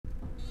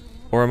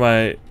Or am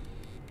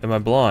I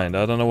blind?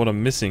 I don't know what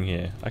I'm missing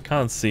here. I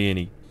can't see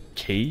any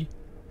key.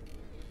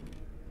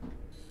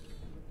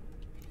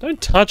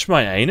 Don't touch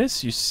my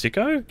anus, you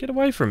sicko! Get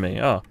away from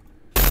me. Oh.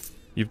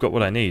 You've got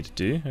what I need,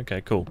 do you?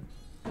 Okay, cool.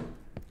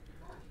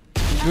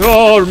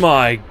 Oh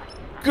my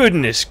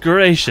goodness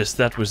gracious,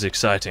 that was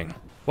exciting.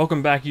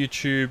 Welcome back,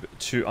 YouTube,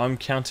 to I'm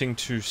Counting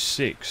to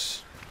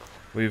 6.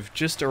 We've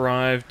just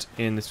arrived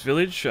in this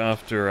village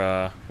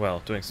after,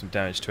 well, doing some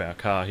damage to our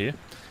car here.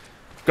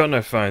 Got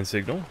no phone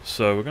signal,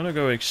 so we're gonna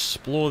go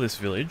explore this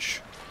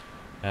village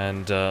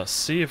and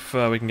see if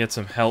we can get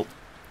some help.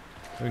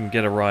 We can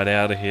get a ride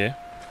out of here.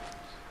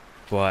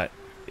 But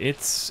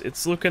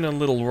it's looking a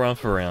little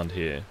rough around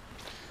here.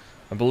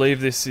 I believe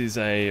this is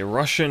a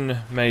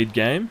Russian-made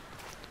game.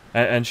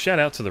 And shout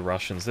out to the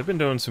Russians. They've been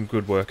doing some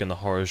good work in the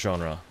horror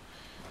genre.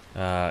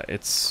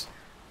 This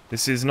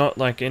is not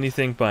like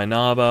anything by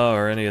Naba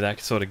or any of that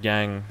sort of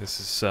gang. This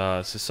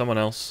is someone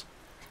else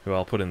who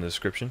I'll put in the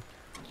description.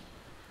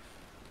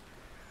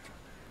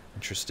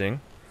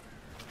 Interesting.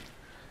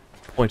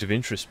 Point of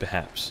interest,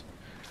 perhaps.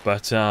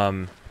 But,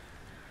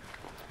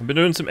 I've been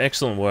doing some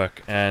excellent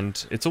work,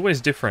 and it's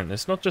always different.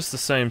 It's not just the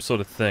same sort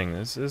of thing.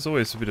 There's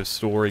always a bit of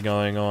story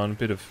going on, a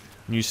bit of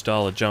new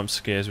style of jump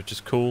scares, which is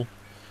cool.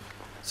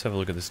 Let's have a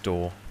look at this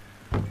door.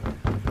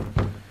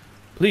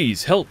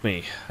 Please, help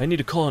me. I need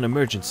to call an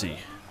emergency.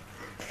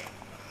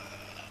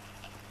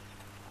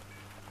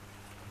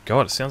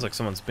 God, it sounds like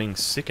someone's being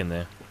sick in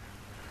there.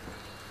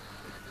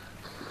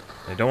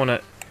 They don't want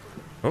to...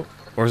 Oh,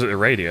 or is it the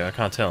radio? I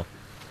can't tell.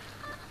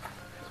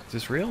 Is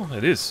this real?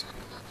 It is.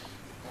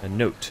 A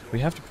note.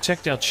 We have to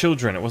protect our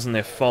children. It wasn't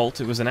their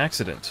fault. It was an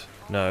accident.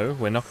 No,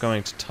 we're not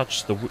going to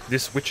touch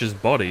this witch's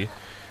body.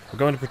 We're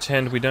going to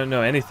pretend we don't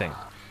know anything.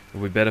 It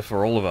will be better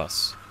for all of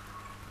us.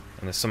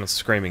 And there's someone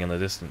screaming in the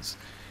distance.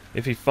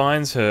 If he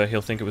finds her,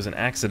 he'll think it was an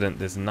accident.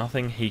 There's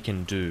nothing he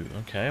can do.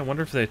 Okay, I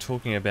wonder if they're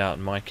talking about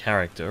my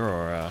character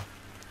or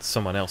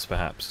someone else,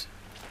 perhaps.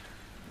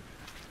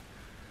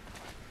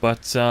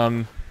 But,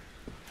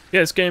 yeah,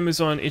 this game is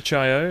on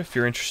itch.io if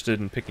you're interested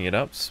in picking it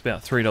up. It's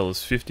about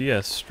 $3.50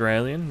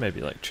 Australian,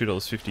 maybe like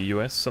 $2.50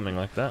 US, something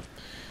like that.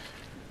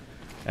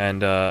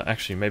 And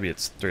actually, maybe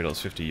it's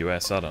 $3.50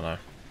 US, I don't know.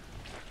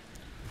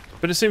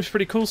 But it seems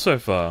pretty cool so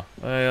far.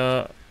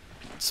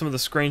 Some of the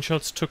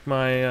screenshots took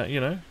my, you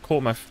know,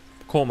 caught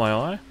my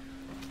eye.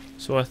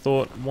 So I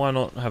thought, why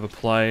not have a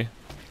play,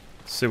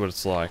 see what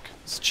it's like.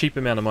 It's a cheap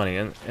amount of money,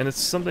 and it's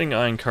something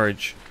I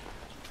encourage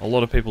a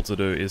lot of people to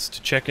do, is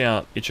to check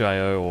out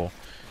itch.io or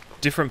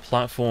different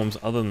platforms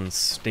other than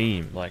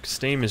Steam. Like,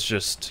 Steam is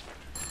just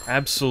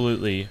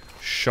absolutely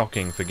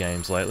shocking for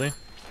games lately.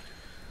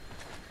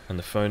 And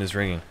the phone is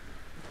ringing.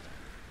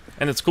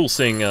 And it's cool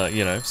seeing,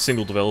 you know,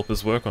 single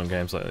developers work on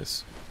games like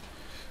this.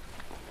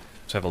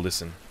 Let's have a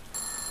listen.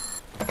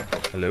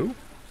 Hello?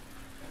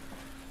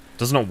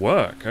 Does not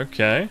work,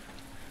 okay.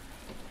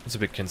 That's a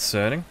bit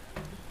concerning.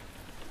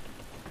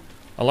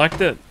 I like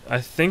that. I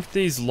think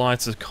these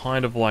lights are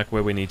kind of like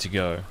where we need to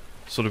go.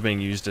 Sort of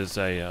being used as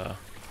a,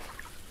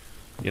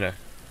 you know,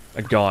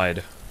 a guide,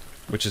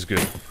 which is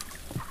good.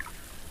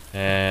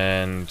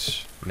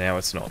 And now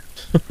it's not.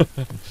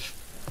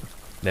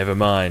 Never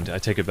mind, I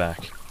take it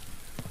back.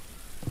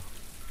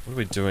 What are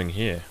we doing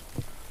here?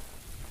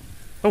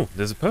 Oh,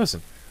 there's a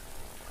person.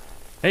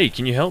 Hey,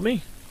 can you help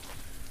me?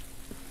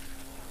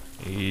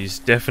 He's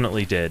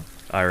definitely dead,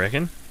 I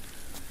reckon.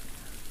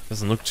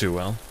 Doesn't look too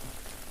well.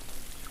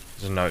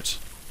 There's a note.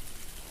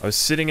 I was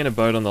sitting in a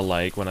boat on the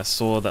lake when I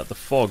saw that the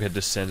fog had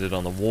descended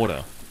on the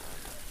water.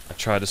 I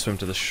tried to swim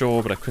to the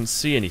shore, but I couldn't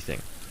see anything.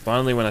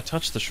 Finally, when I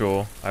touched the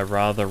shore, I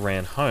rather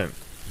ran home.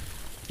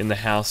 In the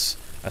house,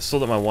 I saw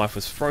that my wife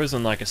was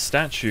frozen like a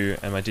statue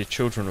and my dear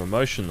children were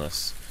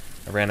motionless.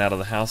 I ran out of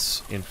the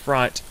house in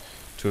fright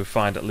to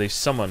find at least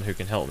someone who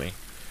can help me.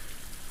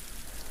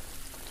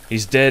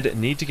 He's dead,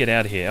 need to get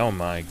out of here. Oh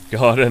my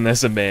god, and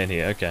there's a man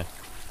here, okay.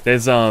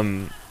 There's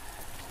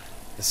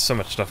so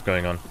much stuff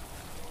going on.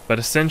 But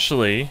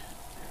essentially,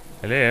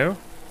 hello,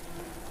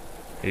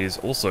 he's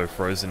also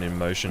frozen in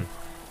motion.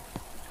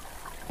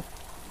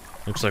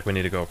 Looks like we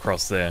need to go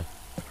across there.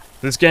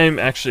 This game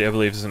actually, I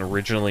believe, isn't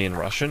originally in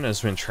Russian,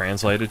 has been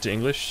translated to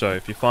English, so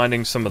if you're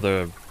finding some of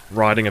the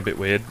writing a bit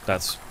weird,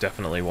 that's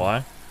definitely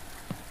why.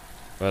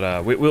 But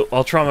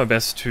I'll try my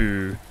best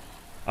to...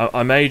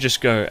 I may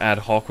just go ad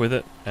hoc with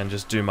it, and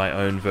just do my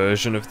own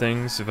version of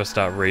things if I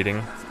start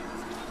reading.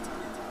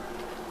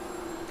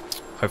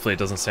 Hopefully it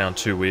doesn't sound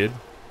too weird.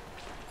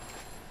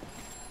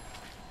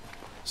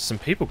 Some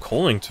people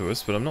calling to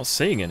us, but I'm not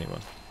seeing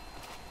anyone.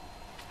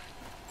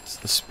 It's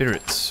the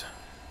spirits.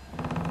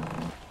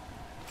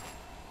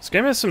 This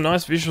game has some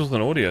nice visuals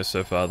and audio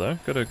so far, though.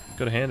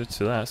 Gotta hand it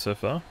to that so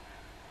far.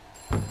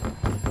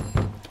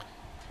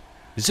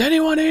 Is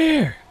anyone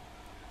here?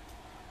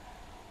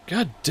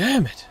 God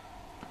damn it!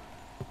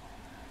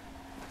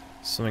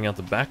 Something out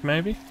the back,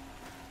 maybe?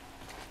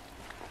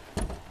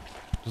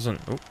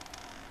 Doesn't... Oh.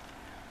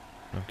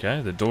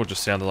 Okay, the door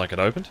just sounded like it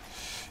opened.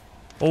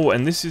 Oh,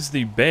 and this is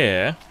the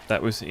bear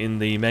that was in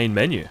the main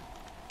menu.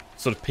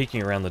 Sort of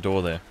peeking around the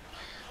door there.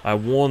 I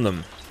warned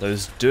them.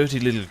 Those dirty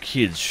little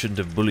kids shouldn't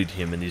have bullied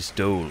him and his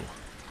doll.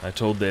 I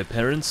told their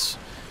parents,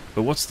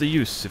 but what's the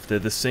use if they're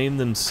the same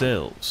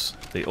themselves?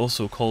 They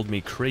also called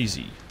me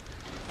crazy.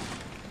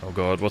 Oh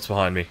god, what's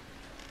behind me?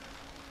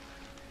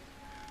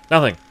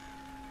 Nothing.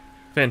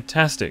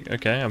 Fantastic.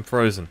 Okay, I'm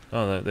frozen.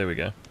 Oh, there we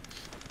go.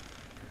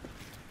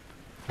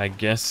 I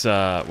guess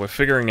we're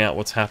figuring out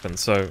what's happened.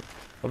 So,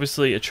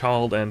 obviously a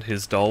child and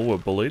his doll were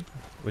bullied,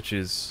 which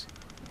is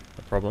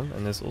a problem.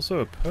 And there's also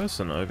a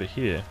person over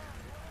here.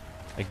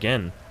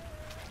 Again.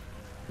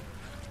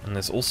 And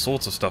there's all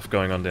sorts of stuff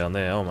going on down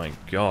there. Oh my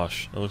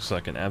gosh. It looks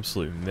like an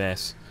absolute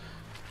mess.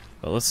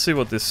 But let's see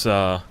what this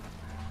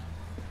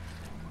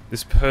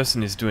this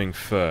person is doing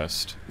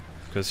first.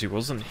 Because he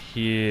wasn't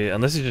here...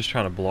 Unless he's just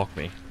trying to block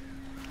me.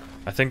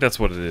 I think that's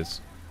what it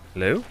is.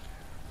 Hello?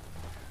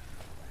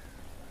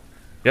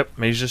 Yep,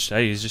 he's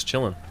just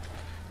chilling.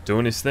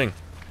 Doing his thing.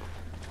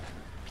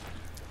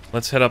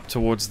 Let's head up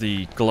towards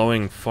the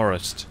glowing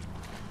forest.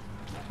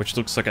 Which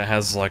looks like it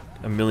has like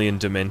a million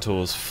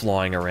Dementors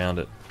flying around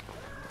it.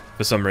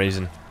 For some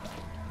reason.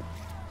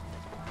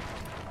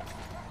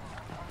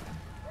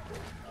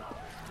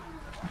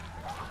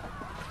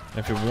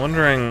 If you're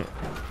wondering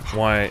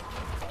why...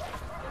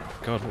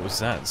 God, what was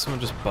that? Someone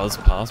just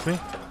buzzed past me?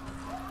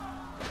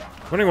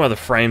 Wondering why the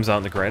frames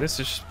aren't the greatest.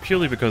 It's just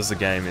purely because the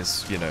game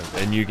is, you know,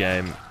 a new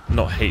game,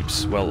 not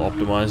heaps well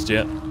optimized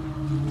yet.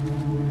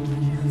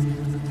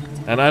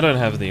 And I don't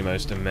have the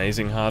most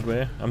amazing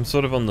hardware. I'm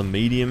sort of on the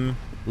medium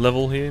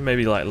level here,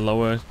 maybe like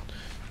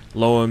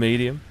lower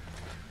medium.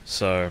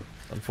 So,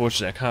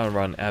 unfortunately, I can't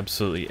run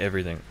absolutely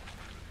everything.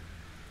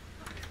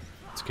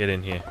 Let's get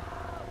in here.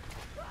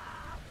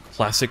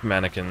 Classic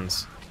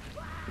mannequins.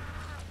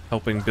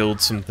 Helping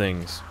build some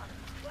things.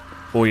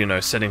 Or, you know,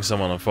 setting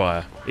someone on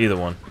fire. Either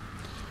one.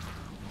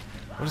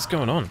 What is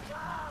going on?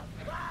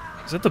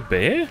 Is that the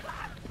bear?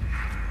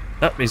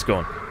 Oh, he's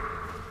gone.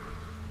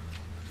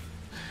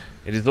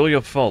 It is all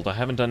your fault. I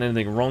haven't done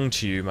anything wrong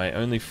to you. My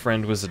only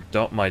friend was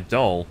my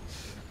doll.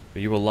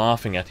 But you were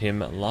laughing at him,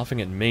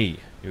 laughing at me.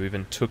 You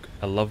even took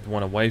a loved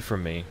one away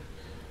from me.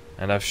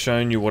 And I've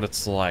shown you what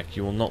it's like.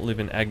 You will not live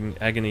in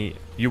agony.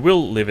 You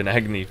will live in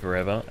agony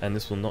forever, and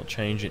this will not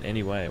change in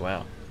any way.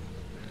 Wow.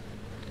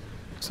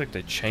 Looks like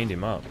they chained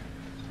him up.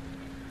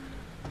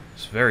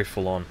 It's very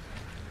full on,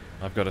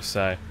 I've got to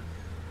say.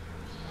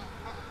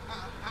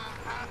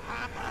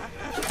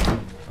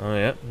 Oh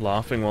yeah,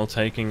 laughing while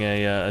taking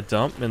a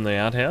dump in the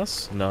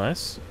outhouse.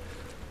 Nice.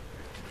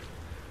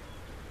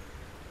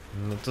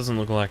 And it doesn't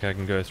look like I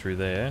can go through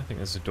there. I think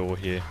there's a door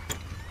here.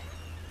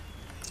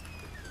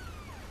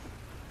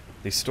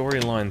 The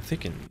storyline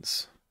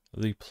thickens.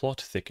 The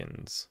plot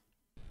thickens.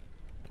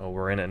 Oh,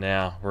 we're in it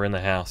now. We're in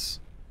the house.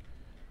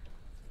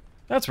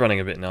 That's running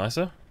a bit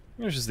nicer.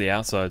 It was just the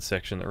outside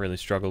section that really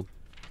struggled.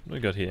 What do we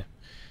got here?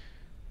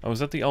 I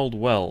was at the old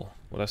well.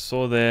 What I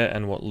saw there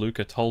and what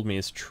Luca told me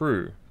is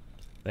true.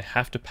 They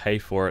have to pay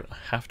for it. I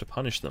have to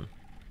punish them.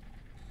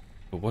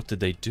 But what did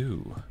they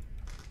do?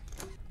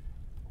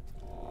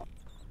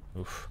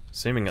 Oof.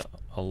 Seeming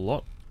a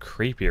lot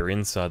creepier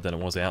inside than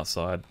it was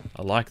outside.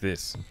 I like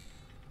this.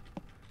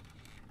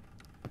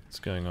 What's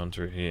going on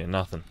through here?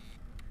 Nothing.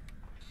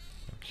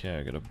 Okay,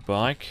 I got a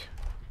bike.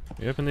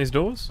 Can you open these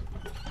doors?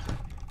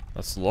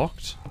 That's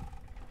locked.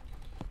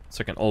 It's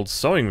like an old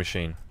sewing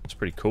machine. It's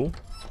pretty cool.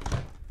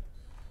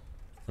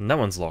 And that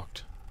one's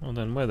locked. Well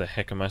then, where the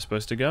heck am I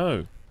supposed to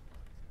go?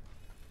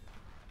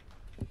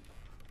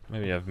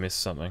 Maybe I've missed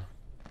something.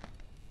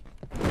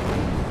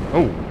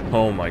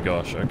 Oh my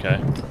gosh, okay.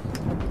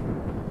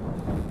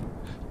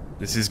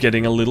 This is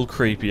getting a little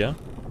creepier.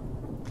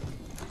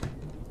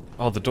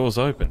 Oh, the door's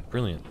open.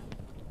 Brilliant.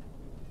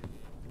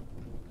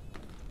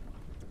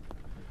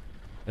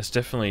 It's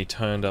definitely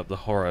turned up the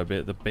horror a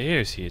bit. The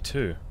bear's here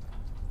too.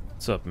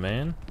 What's up,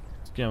 man?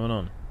 What's going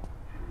on?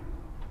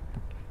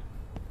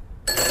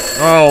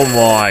 Oh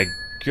my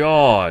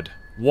god!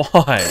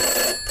 Why?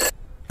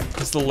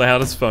 That's the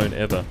loudest phone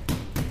ever.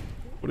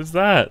 What is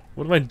that?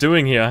 What am I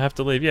doing here? I have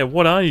to leave. Yeah,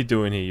 what are you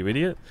doing here, you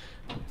idiot?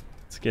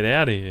 Let's get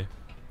out of here.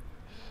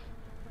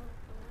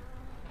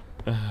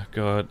 Oh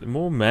god,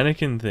 more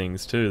mannequin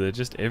things too. They're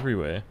just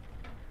everywhere.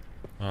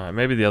 Alright,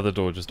 maybe the other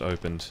door just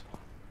opened.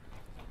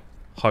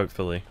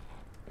 Hopefully.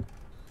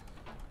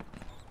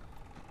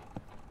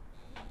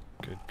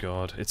 Good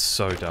god, it's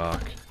so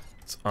dark.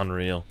 It's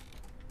unreal.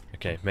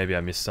 Okay, maybe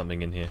I missed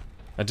something in here.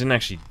 I didn't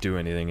actually do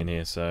anything in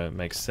here, so it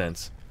makes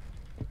sense.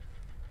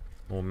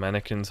 More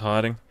mannequins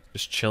hiding,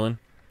 just chilling.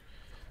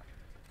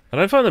 I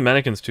don't find the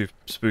mannequins too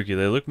spooky.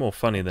 They look more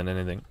funny than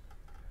anything.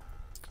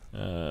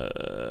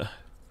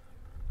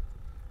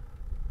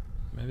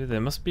 Maybe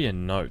there must be a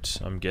note,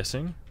 I'm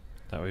guessing,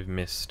 that we've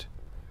missed.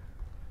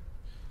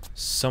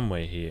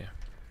 Somewhere here.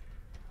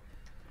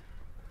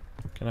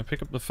 Can I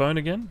pick up the phone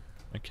again?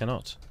 I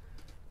cannot.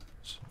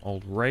 It's an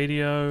old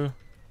radio.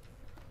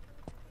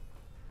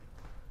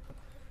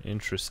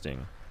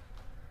 Interesting.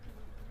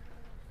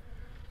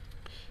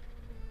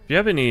 If you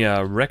have any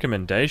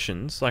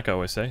recommendations, like I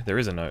always say, there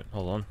is a note.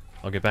 Hold on,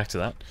 I'll get back to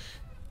that.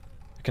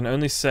 I can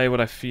only say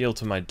what I feel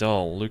to my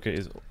doll.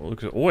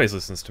 Luca always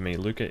listens to me.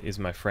 Luca is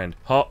my friend.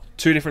 Hot.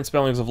 2 different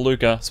spellings of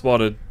Luca.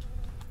 Spotted.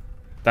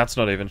 That's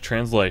not even a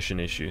translation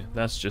issue.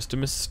 That's just a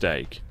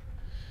mistake.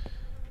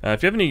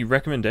 If you have any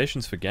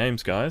recommendations for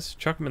games, guys,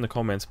 chuck them in the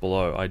comments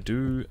below. I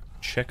do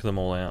check them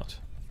all out.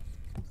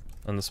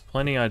 And there's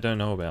plenty I don't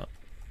know about.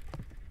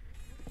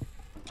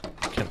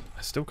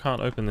 I still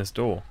can't open this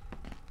door.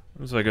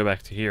 What if I go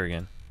back to here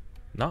again?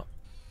 No.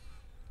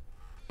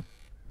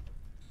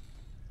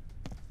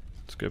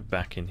 Let's go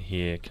back in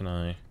here. Can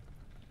I?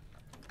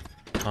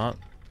 Can't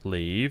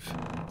leave.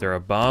 There are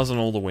bars on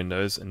all the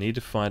windows. I need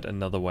to find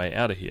another way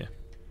out of here.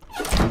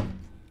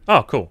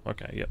 Oh, cool.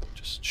 Okay, yep.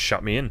 Just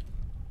shut me in.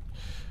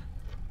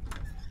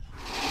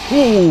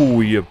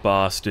 Ooh, you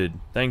bastard.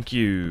 Thank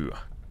you.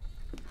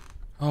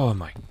 Oh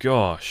my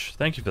gosh.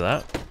 Thank you for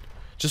that.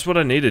 Just what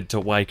I needed to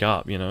wake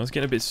up, you know. I was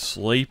getting a bit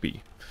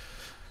sleepy.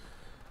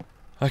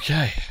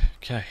 Okay.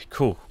 Okay,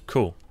 cool.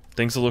 Cool.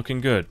 Things are looking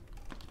good.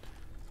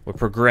 We're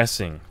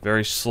progressing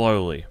very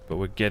slowly, but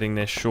we're getting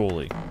there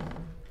surely.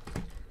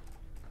 What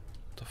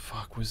the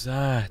fuck was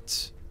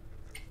that?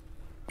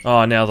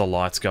 Oh, now the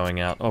light's going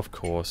out. Of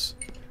course.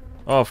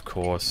 Of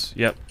course.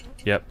 Yep.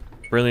 Yep.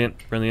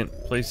 Brilliant. Brilliant.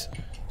 Please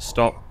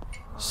stop.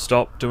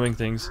 Stop doing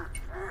things.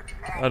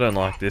 I don't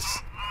like this.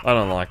 I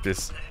don't like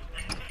this.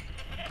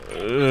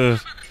 Ugh.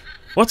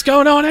 What's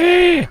going on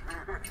here?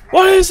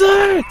 What is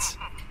that?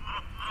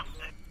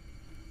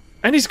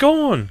 And he's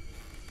gone.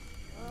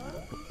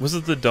 Was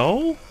it the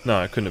doll?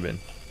 No, it couldn't have been.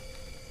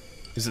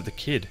 Is it the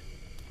kid?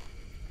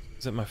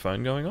 Is that my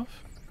phone going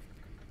off?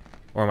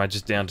 Or am I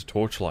just down to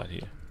torchlight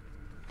here?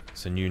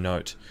 It's a new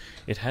note.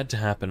 It had to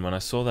happen. When I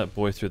saw that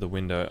boy through the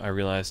window, I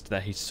realized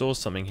that he saw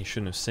something he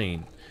shouldn't have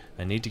seen.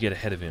 I need to get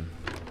ahead of him.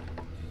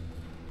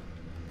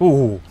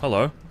 Ooh,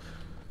 hello.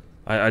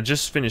 I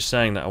just finished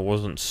saying that I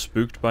wasn't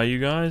spooked by you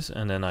guys,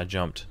 and then I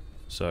jumped.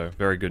 So,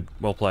 very good.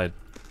 Well played.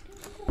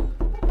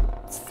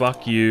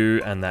 Fuck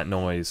you and that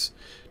noise.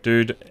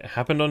 Dude, it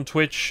happened on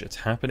Twitch. It's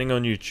happening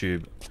on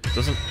YouTube.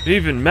 Doesn't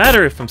even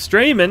matter if I'm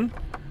streaming.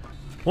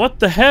 What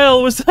the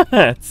hell was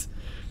that?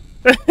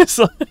 It's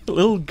like a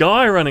little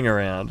guy running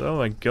around. Oh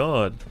my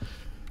god.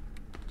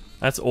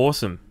 That's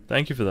awesome.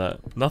 Thank you for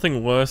that.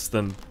 Nothing worse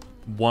than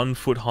 1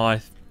 foot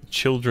high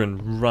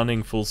children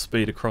running full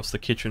speed across the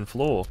kitchen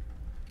floor.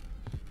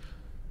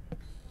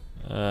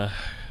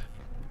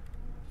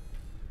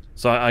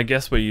 So I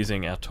guess we're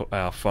using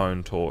our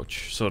phone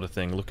torch sort of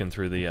thing, looking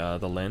through the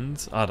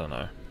lens. I don't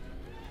know.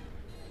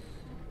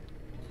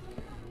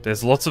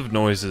 There's lots of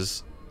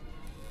noises.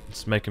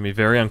 It's making me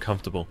very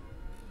uncomfortable.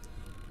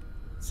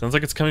 Sounds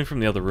like it's coming from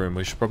the other room.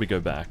 We should probably go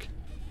back.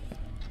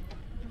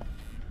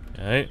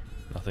 Okay,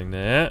 nothing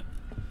there.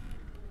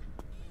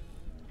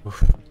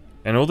 Oof.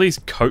 And all these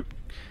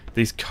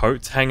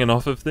coats hanging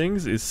off of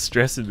things is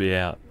stressing me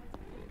out.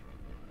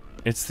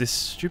 It's this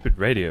stupid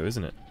radio,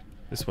 isn't it?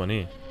 This one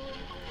here.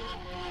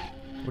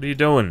 What are you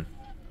doing?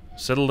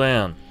 Settle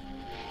down.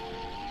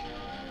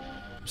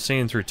 I'm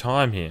seeing through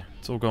time here.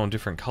 It's all going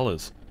different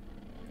colours.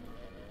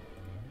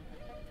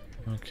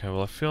 Okay,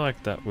 well I feel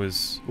like that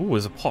was... Ooh,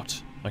 there's a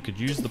pot. I could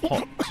use the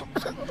pot.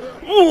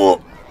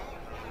 Ooh!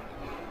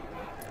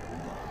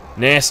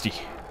 Nasty.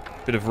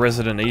 Bit of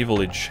Resident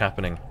Evil-age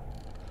happening.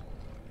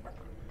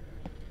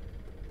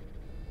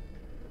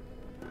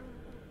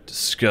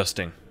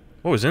 Disgusting.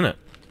 What was in it?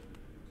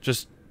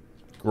 Just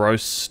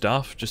gross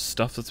stuff. Just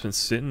stuff that's been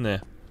sitting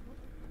there.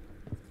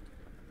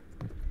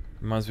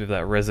 Reminds me of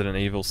that Resident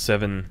Evil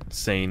 7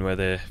 scene where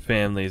their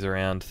family's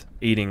around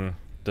eating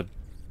the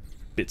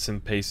bits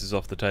and pieces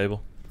off the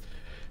table.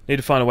 Need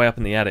to find a way up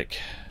in the attic.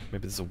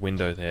 Maybe there's a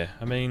window there.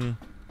 I mean...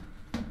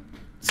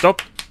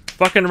 Stop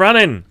fucking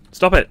running!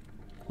 Stop it!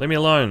 Leave me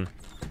alone.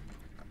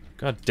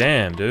 God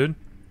damn, dude.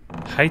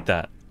 I hate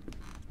that.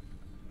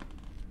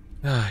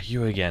 Ah,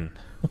 you again.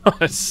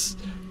 It's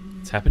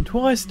happened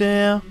twice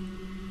now.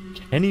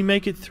 Can he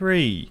make it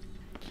 3?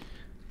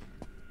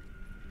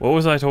 What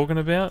was I talking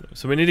about?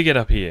 So we need to get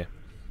up here.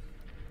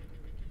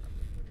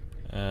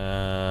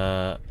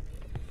 There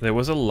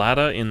was a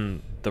ladder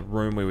in the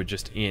room we were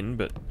just in,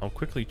 but I'll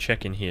quickly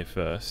check in here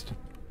first.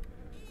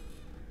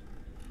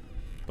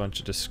 Bunch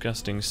of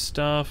disgusting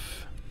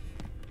stuff.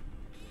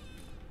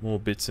 More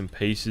bits and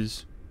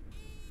pieces.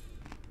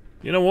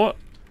 You know what?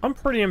 I'm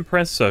pretty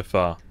impressed so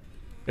far.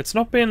 It's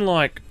not been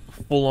like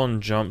full-on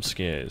jump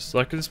scares.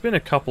 Like, there's been a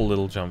couple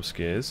little jump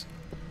scares.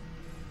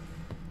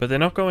 But they're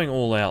not going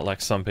all out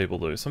like some people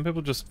do. Some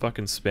people just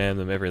fucking spam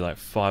them every like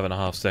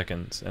 5.5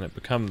 seconds, and it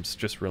becomes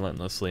just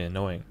relentlessly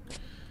annoying.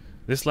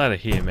 This ladder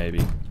here,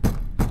 maybe.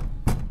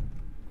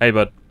 Hey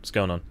bud, what's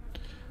going on?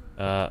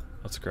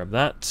 Let's grab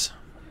that.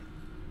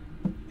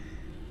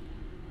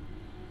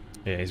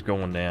 Yeah, he's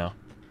going now.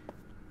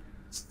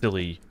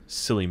 Silly,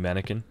 silly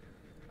mannequin.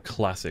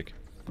 Classic.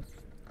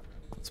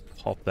 Let's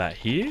pop that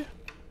here.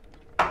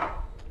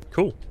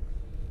 Cool.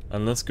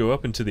 And let's go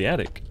up into the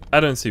attic. I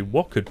don't see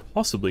what could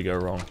possibly go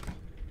wrong.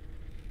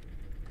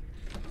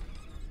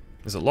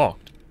 Is it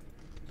locked?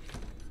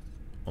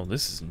 Oh,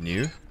 this is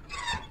new.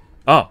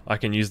 Oh, I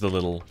can use the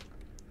little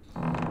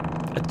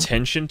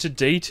Attention to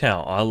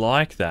detail. I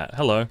like that.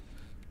 Hello.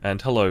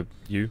 And hello,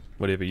 you,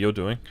 whatever you're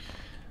doing.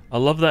 I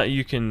love that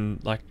you can,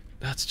 like,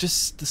 that's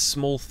just the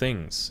small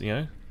things, you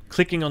know?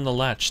 Clicking on the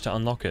latch to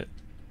unlock it.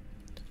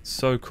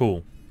 So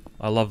cool.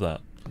 I love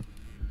that.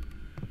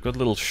 Got a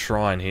little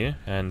shrine here,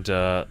 and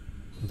the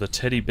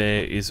teddy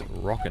bear is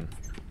rocking.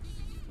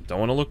 Don't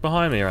want to look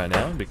behind me right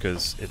now,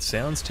 because it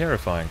sounds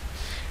terrifying.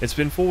 It's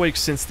been 4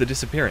 weeks since the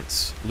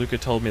disappearance. Luca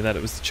told me that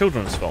it was the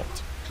children's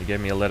fault. He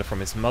gave me a letter from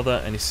his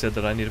mother, and he said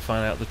that I need to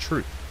find out the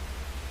truth.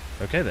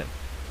 Okay then.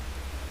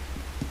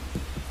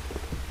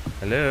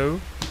 Hello?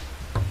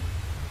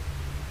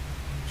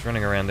 Just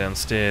running around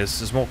downstairs.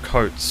 There's more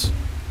coats.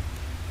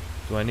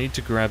 Do I need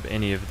to grab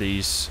any of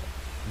these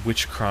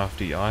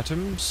witchcrafty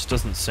items?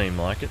 Doesn't seem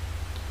like it.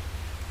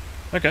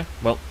 Okay,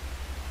 well,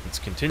 let's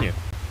continue.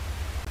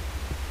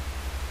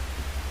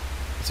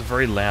 It's a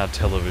very loud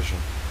television.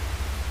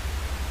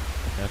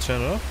 Can I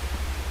turn it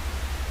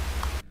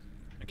off?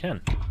 I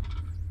can.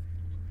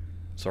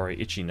 Sorry,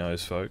 itchy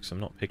nose, folks.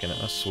 I'm not picking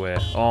it, I swear.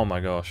 Oh my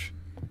gosh.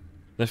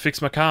 They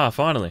fixed my car,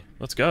 finally.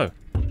 Let's go.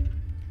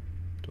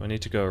 Do I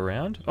need to go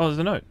around? Oh, there's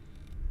a note.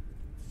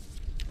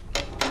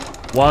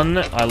 1,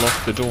 I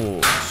lock the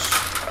doors.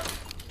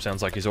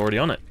 Sounds like he's already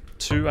on it.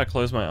 2, I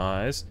close my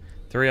eyes.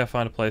 3, I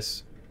find a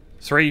place.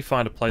 3,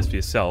 find a place for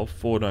yourself.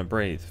 4, don't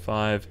breathe.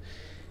 5,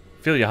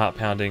 feel your heart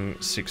pounding.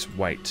 6,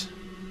 wait.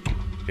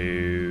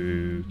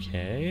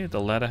 Okay, the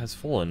ladder has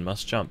fallen.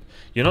 Must jump.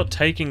 You're not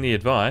taking the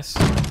advice.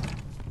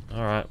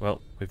 Alright,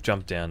 well, we've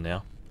jumped down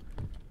now.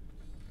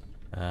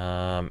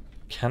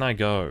 Can I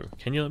go?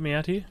 Can you let me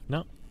out here?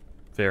 No.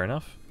 Fair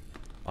enough.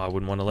 I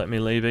wouldn't want to let me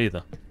leave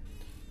either.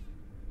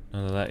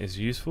 None of that is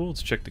useful.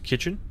 Let's check the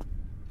kitchen.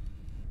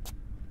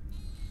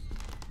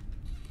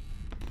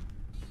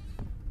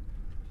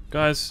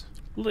 Guys,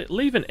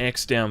 leave an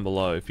X down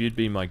below if you'd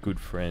be my good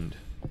friend.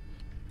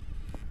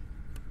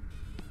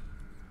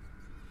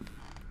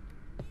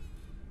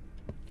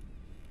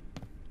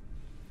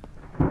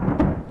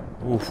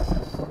 Oof.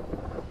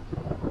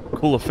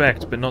 Cool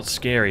effect, but not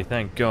scary,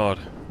 thank God.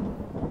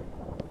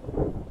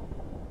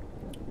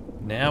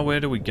 Now where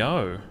do we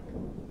go?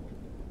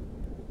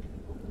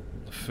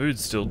 The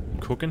food's still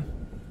cooking.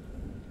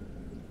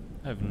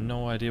 I have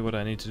no idea what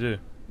I need to do.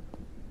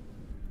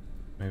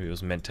 Maybe it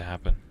was meant to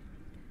happen.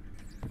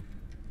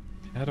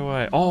 How do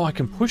I... Oh, I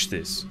can push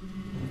this.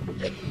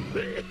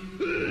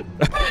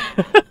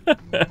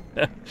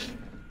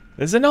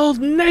 There's an old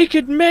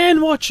naked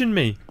man watching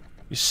me.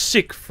 You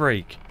sick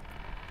freak.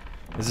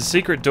 There's a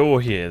secret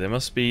door here. There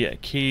must be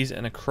keys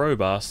and a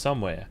crowbar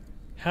somewhere.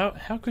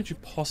 How could you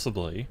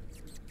possibly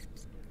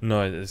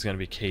know that there's going to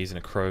be keys and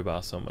a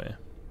crowbar somewhere?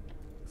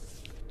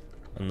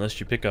 Unless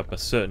you pick up a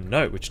certain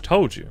note which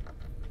told you.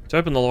 To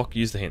open the lock,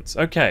 use the hints.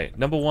 Okay,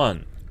 number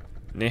 1.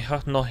 Look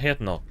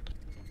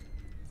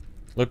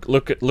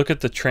at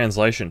the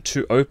translation.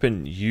 To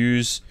open,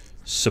 use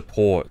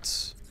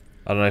supports.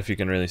 I don't know if you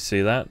can really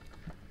see that.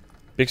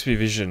 Bixby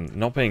Vision,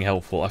 not being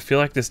helpful. I feel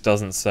like this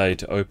doesn't say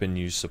to open,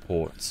 use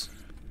supports.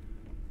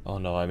 Oh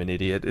no, I'm an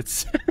idiot.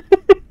 It's...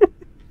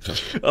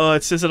 Oh,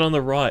 it says it on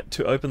the right.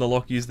 To open the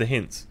lock, use the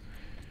hints.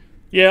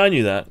 Yeah, I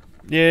knew that.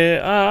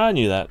 Yeah, I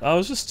knew that. I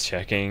was just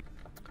checking.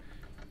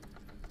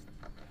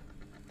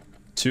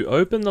 To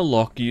open the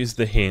lock, use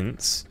the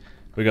hints.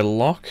 We got a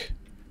lock,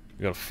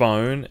 we got a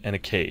phone, and a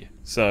key.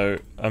 So,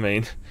 I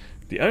mean,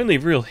 the only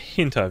real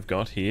hint I've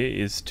got here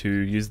is to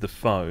use the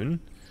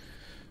phone.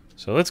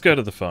 So let's go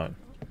to the phone.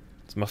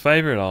 It's my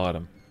favourite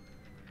item.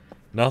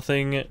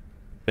 Nothing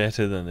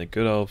better than the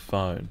good old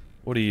phone.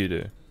 What do you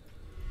do?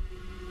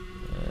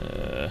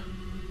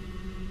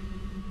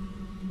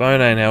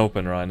 Phone ain't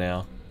helping right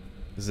now.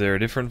 Is there a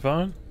different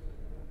phone?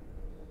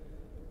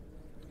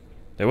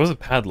 There was a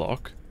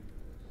padlock.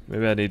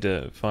 Maybe I need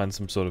to find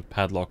some sort of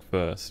padlock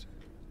first.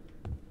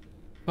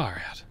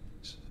 Far out.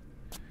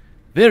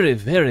 Very,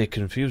 very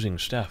confusing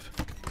stuff.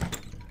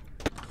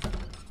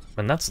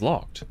 And that's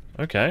locked.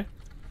 Okay.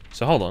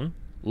 So hold on.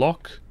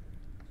 Lock.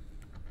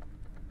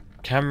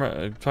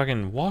 Camera.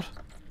 Fucking what?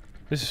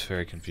 This is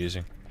very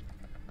confusing.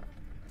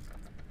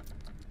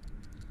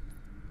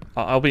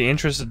 I'll be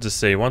interested to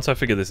see, once I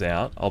figure this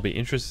out, I'll be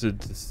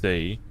interested to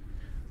see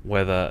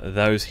whether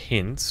those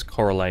hints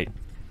correlate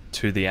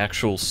to the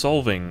actual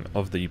solving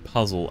of the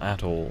puzzle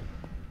at all.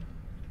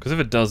 Because if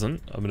it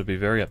doesn't, I'm going to be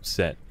very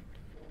upset.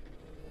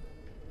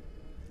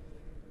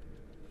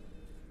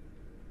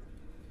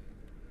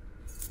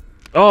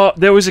 Oh,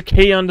 there was a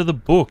key under the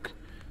book.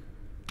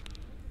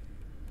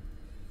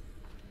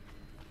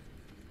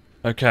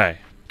 Okay,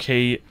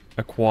 key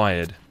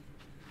acquired.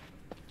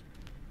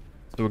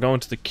 So we're going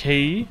to the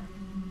key,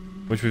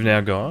 which we've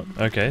now got.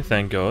 Okay,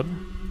 thank God.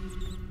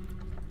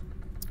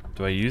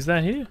 Do I use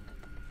that here?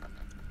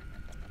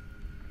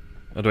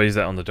 Or do I use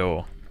that on the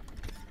door?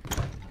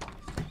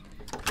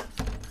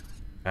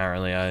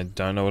 Apparently I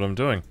don't know what I'm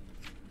doing.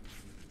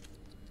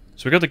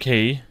 So we got the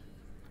key.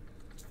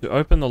 To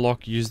open the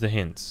lock, use the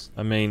hints.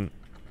 I mean...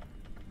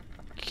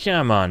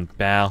 Come on,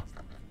 pal.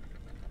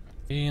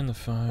 Key and the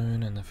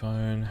phone, and the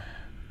phone...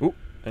 Ooh,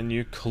 a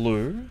new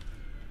clue.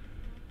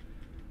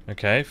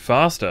 Okay,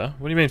 faster?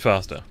 What do you mean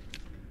faster?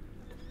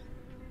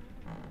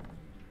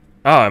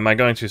 Oh, am I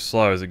going too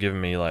slow? Is it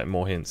giving me, like,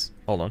 more hints?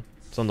 Hold on.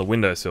 It's on the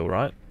windowsill,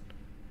 right?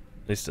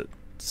 At least it's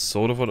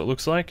sort of what it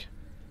looks like.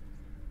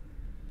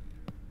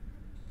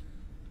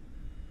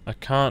 I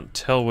can't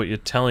tell what you're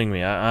telling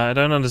me. I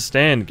don't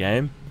understand,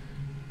 game.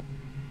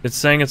 It's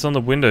saying it's on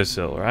the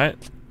windowsill, right?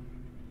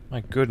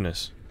 My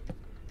goodness.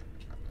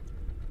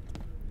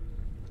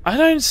 I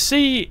don't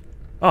see...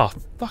 Oh,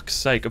 fuck's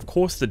sake. Of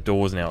course the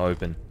door's now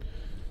open.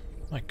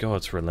 My god,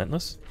 it's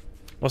relentless.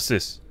 What's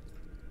this?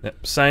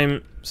 Yep,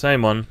 same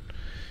one.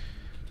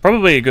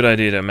 Probably a good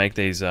idea to make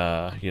these,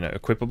 you know,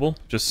 equipable,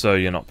 just so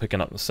you're not picking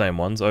up the same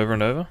ones over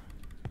and over.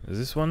 Is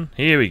this one?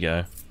 Here we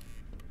go.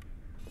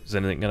 Is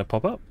anything gonna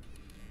pop up?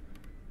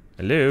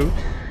 Hello?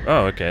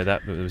 Oh, okay,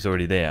 that was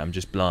already there. I'm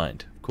just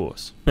blind, of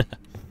course.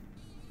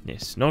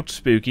 Yes, not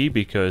spooky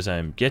because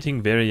I'm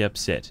getting very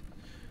upset.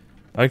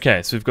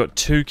 Okay, so we've got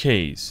 2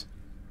 keys.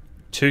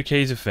 2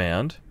 keys are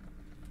found.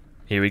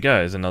 Here we go,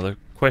 there's another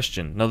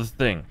question, another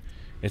thing.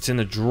 It's in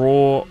the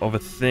drawer of a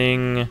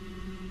thing.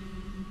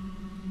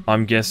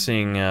 I'm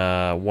guessing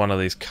one of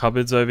these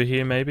cupboards over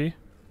here, maybe?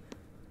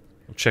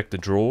 We'll check the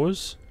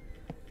drawers.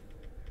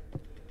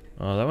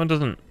 Oh, that one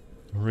doesn't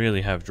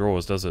really have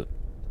drawers, does it?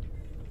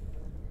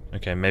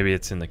 Okay, maybe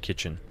it's in the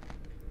kitchen.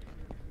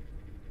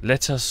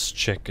 Let us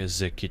check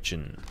the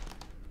kitchen.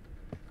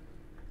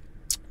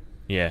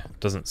 Yeah,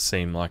 doesn't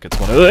seem like it's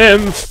one of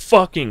them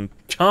fucking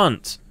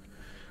cunts.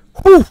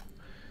 Whew!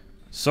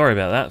 Sorry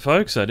about that,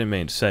 folks. I didn't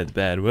mean to say the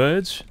bad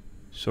words.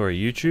 Sorry,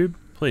 YouTube.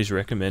 Please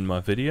recommend my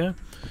video.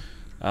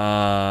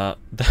 That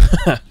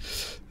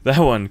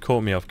one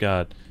caught me off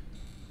guard.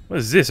 What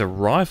is this, a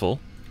rifle?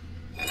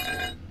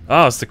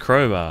 Oh, it's the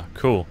crowbar.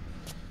 Cool.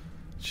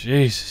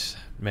 Jesus,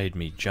 that made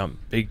me jump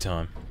big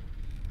time.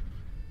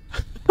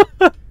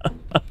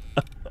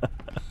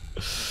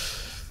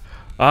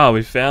 Ah,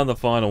 we found the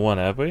final one,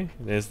 have we?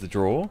 There's the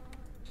drawer.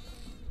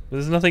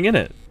 There's nothing in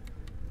it.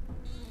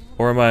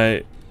 Or am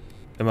I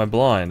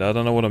blind? I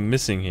don't know what I'm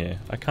missing here.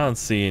 I can't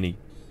see any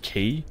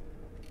key.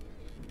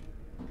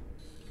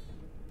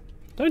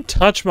 Don't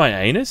touch my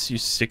anus, you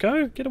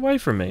sicko! Get away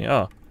from me.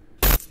 Oh.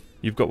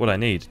 You've got what I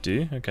need, do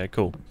you? Okay,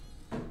 cool.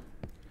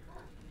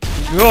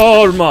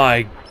 Oh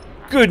my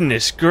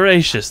goodness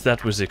gracious,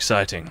 that was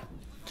exciting.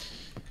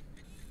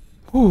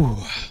 Whew.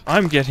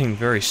 I'm getting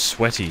very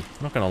sweaty,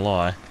 not gonna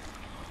lie.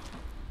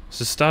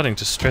 This is starting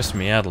to stress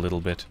me out a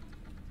little bit.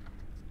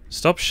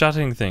 Stop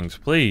shutting things,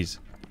 please.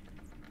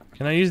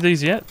 Can I use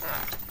these yet?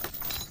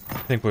 I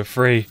think we're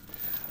free.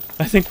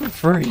 I think we're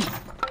free.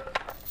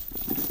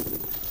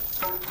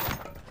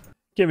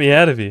 Get me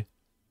out of here.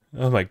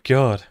 Oh my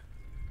god.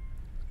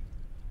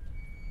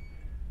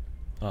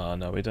 Oh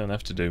no, we don't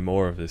have to do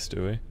more of this,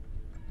 do we?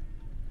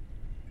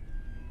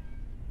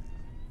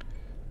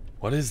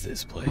 What is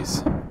this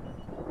place?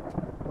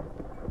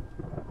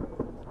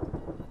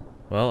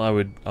 Well,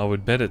 I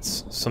would bet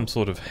it's some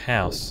sort of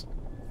house.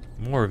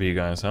 More of you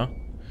guys, huh?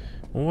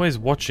 Always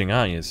watching,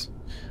 aren't yous?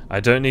 I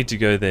don't need to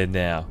go there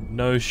now.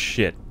 No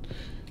shit.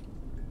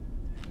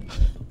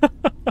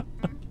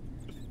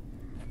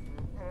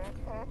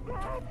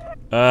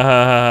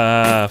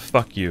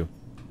 Fuck you.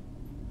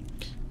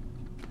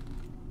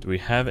 Do we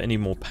have any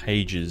more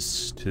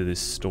pages to this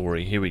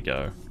story? Here we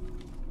go.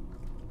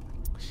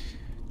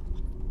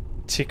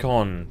 Tick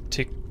on.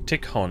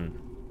 Tick on.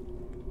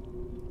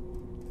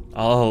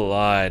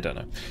 I don't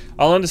know.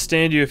 I'll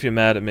understand you if you're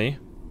mad at me.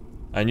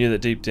 I knew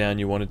that deep down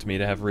you wanted me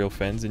to have real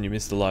friends and you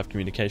missed the live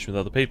communication with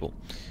other people.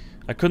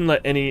 I couldn't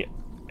let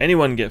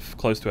anyone get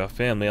close to our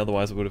family,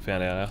 otherwise I would have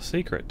found out our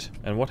secret.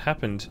 And what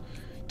happened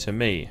to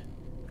me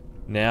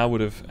now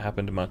would have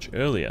happened much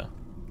earlier.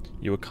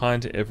 You were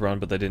kind to everyone,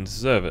 but they didn't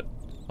deserve it.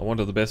 I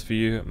wanted the best for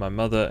you. My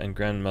mother, your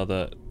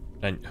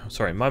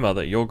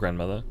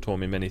grandmother, taught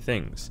me many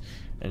things.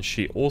 And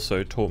she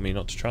also taught me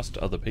not to trust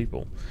other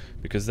people,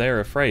 because they are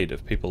afraid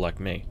of people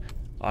like me.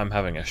 I'm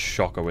having a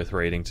shocker with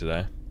reading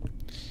today.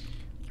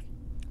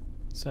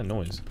 What's that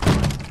noise?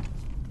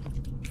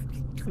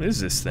 What is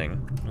this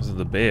thing? This is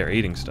the bear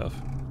eating stuff.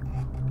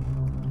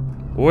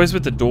 Always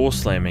with the door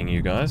slamming,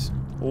 you guys.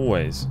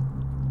 Always.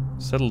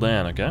 Settle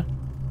down, okay?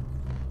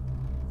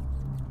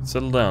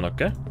 Settle down,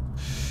 okay?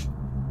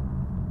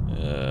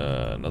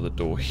 Another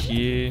door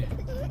here.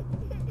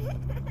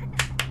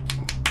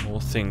 More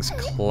things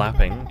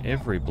clapping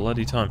every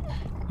bloody time.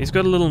 He's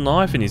got a little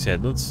knife in his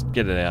head. Let's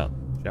get it out,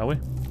 shall we?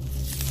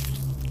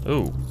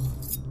 Ooh.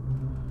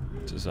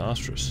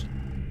 Disastrous.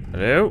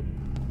 Hello?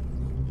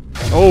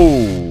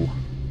 Oh!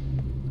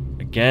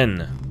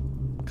 Again.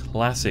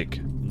 Classic.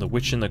 The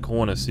witch in the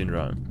corner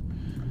syndrome.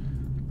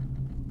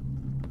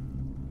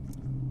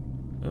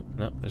 Oh,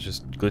 no, it's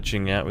just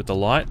glitching out with the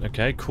light.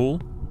 Okay,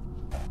 cool.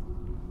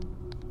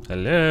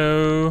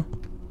 Hello?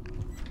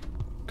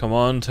 Come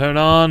on, turn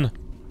on!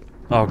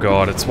 Oh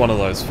god, it's one of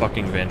those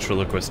fucking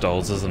ventriloquist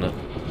dolls, isn't it?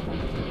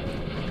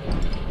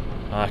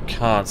 I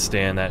can't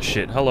stand that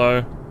shit.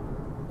 Hello?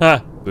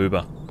 Ha!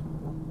 Booba.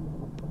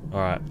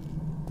 Alright.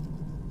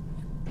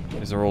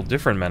 These are all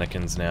different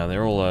mannequins now.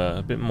 They're all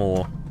a bit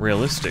more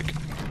realistic.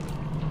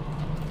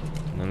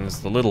 And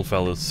there's the little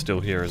fella's still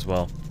here as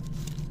well.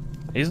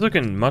 He's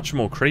looking much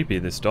more creepy,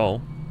 this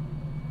doll.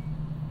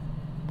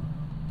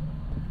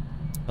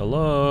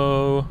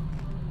 Hello?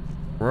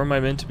 Where am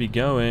I meant to be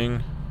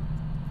going?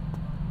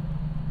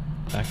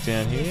 Back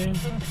down here?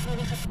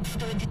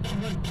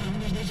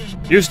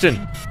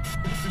 Houston!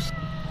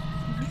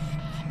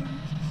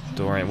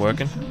 Door ain't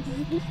working.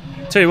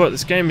 Tell you what,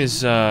 this game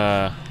is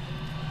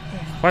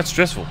quite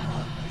stressful,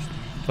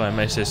 if I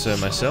may say so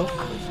myself.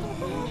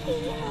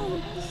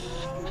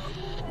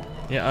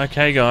 Yeah,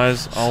 okay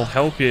guys, I'll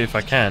help you if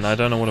I can. I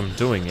don't know what I'm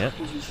doing yet.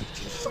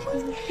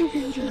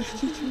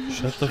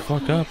 Shut the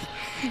fuck up.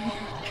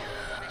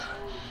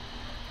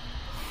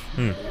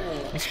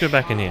 Let's go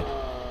back in here.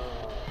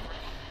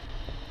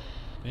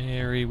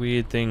 Very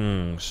weird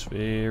things.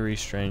 Very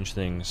strange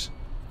things.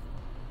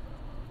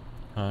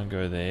 Can't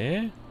go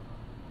there.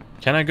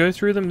 Can I go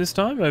through them this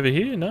time? Over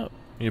here? No.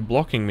 You're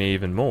blocking me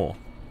even more.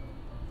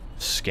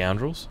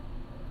 Scoundrels.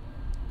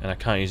 And I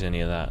can't use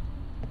any of that.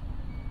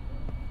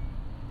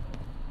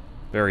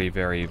 Very,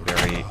 very,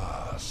 very...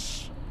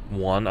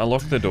 One, I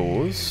locked the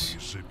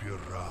doors.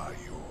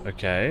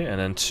 Okay, and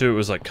then two, it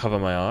was like cover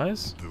my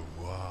eyes.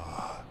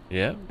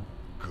 Yeah.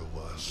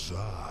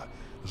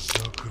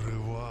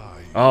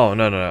 Oh,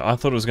 no, no, no. I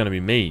thought it was going to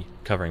be me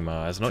covering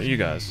my eyes, not you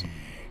guys.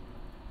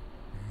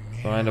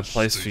 Find a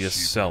place for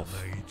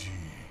yourself.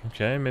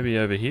 Okay, maybe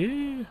over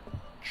here?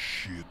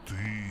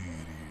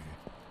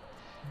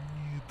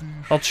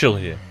 I'll chill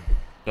here.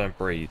 Don't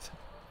breathe.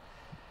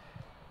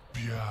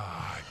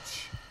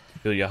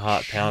 Feel your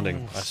heart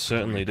pounding. I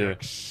certainly do.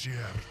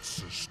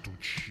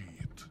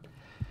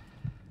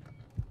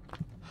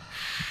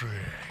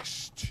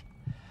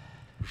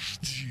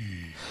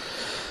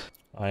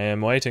 I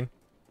am waiting.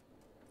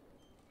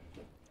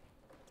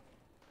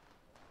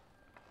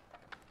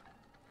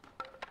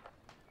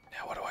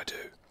 Now what do I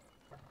do?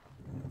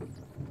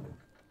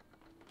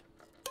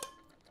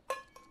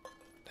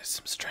 There's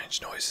some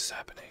strange noises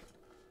happening.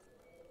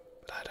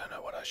 But I don't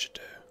know what I should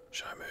do.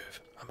 Should I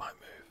move? I might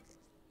move.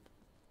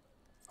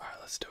 Alright,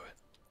 let's do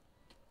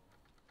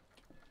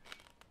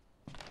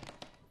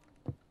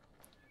it.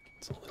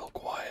 It's a little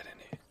quiet in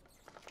here.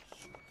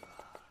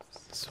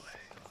 This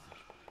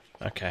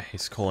way. Okay,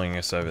 he's calling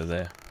us over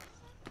there.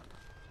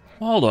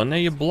 Hold on, now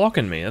you're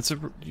blocking me. That's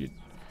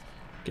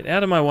get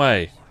out of my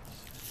way.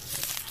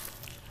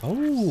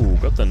 Oh,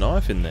 got the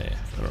knife in there.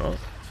 Alright.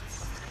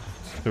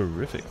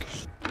 Terrific.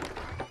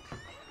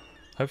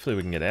 Hopefully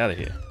we can get out of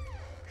here.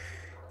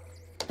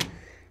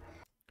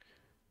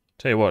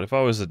 Tell you what, if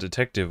I was a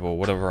detective or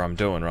whatever I'm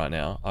doing right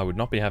now, I would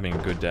not be having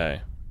a good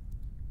day.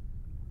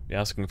 Be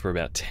asking for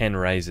about 10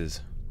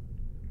 raises.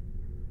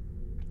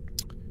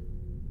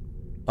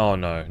 Oh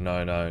no,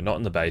 no, no, not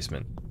in the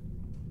basement.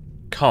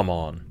 Come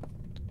on.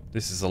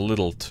 This is a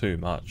little too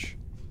much.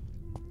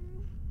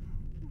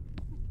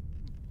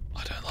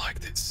 I don't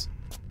like this.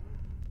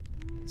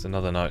 It's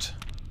another note.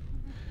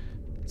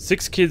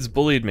 6 kids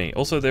bullied me.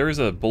 Also, there is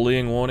a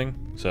bullying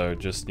warning, so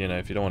just, you know,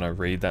 if you don't want to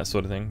read that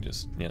sort of thing,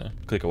 just, you know,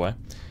 click away.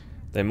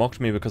 They mocked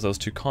me because I was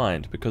too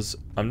kind, because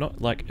I'm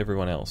not like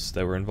everyone else.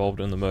 They were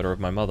involved in the murder of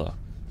my mother.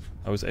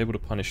 I was able to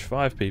punish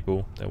 5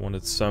 people. They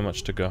wanted so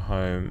much to go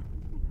home.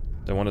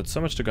 They wanted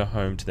so much to go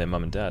home to their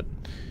mum and dad.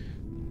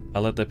 I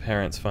let their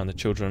parents find the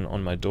children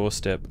on my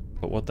doorstep,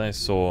 but what they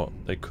saw,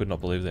 they could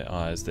not believe their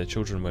eyes. Their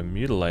children were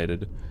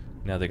mutilated.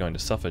 Now they're going to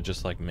suffer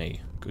just like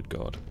me. Good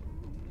God.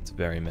 It's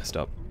very messed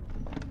up.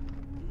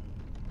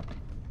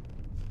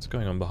 What's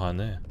going on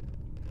behind there?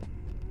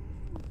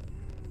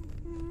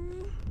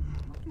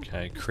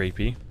 Okay,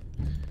 creepy.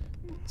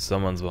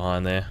 Someone's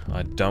behind there.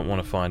 I don't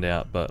want to find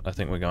out, but I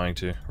think we're going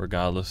to,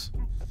 regardless.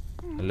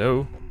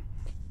 Hello?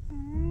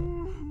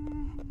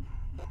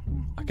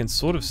 I can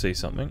sort of see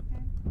something,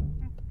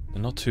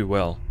 but not too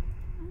well.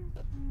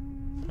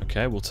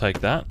 Okay, we'll take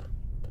that.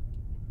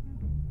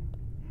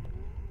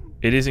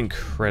 It is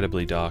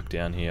incredibly dark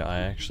down here.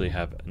 I actually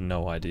have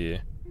no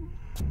idea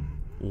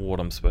what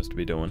I'm supposed to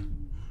be doing.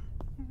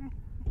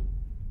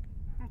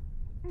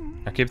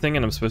 I keep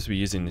thinking I'm supposed to be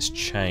using this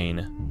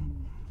chain.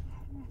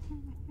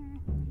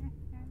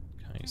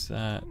 Can't use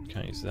that,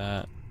 can't use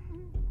that.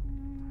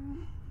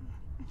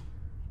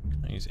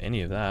 Can't use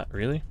any of that,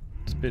 really.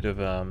 It's a bit of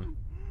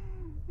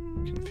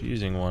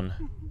confusing one.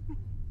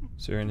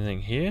 Is there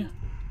anything here?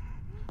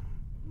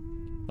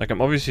 Like,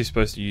 I'm obviously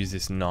supposed to use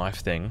this knife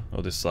thing,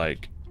 or this,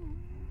 like,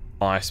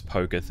 ice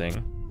poker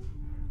thing.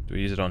 Do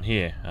we use it on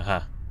here?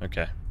 Aha,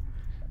 okay.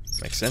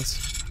 Makes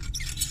sense.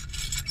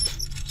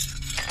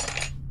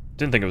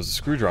 Didn't think it was a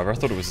screwdriver, I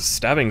thought it was a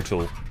stabbing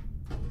tool.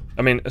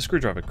 I mean, a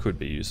screwdriver could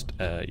be used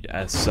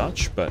as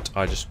such, but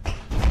I just...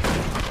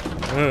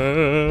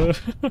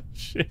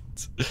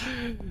 shit.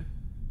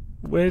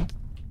 Where...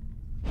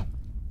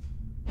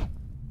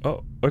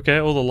 Oh, okay,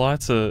 all the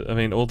lights are... I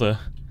mean, all the...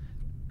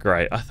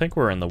 Great, I think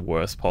we're in the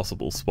worst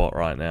possible spot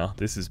right now.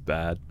 This is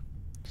bad.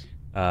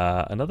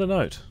 Another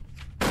note.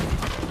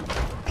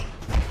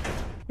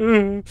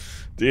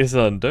 Dear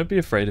son, don't be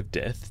afraid of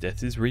death.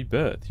 Death is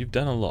rebirth. You've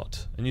done a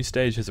lot. A new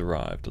stage has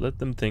arrived. Let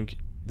them think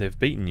they've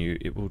beaten you.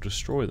 It will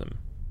destroy them.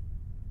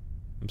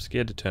 I'm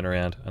scared to turn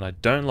around, and I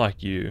don't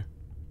like you.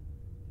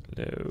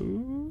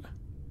 Hello?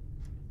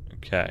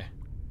 Okay.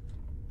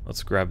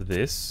 Let's grab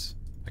this.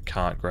 I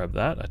can't grab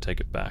that. I take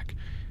it back.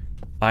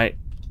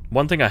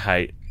 One thing I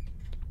hate,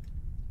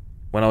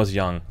 when I was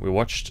young, we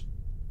watched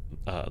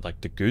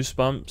like the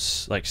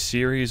Goosebumps like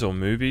series or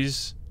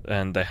movies,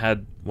 and they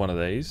had one of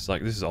these.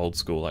 Like, this is old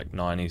school, like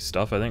 90s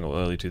stuff, I think, or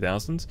early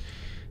 2000s.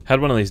 Had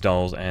one of these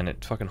dolls, and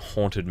it fucking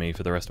haunted me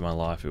for the rest of my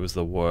life. It was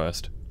the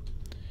worst.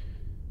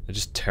 They're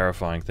just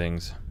terrifying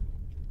things.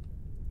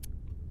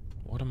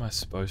 What am I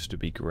supposed to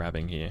be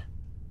grabbing here?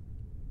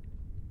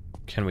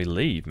 Can we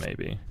leave,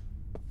 maybe?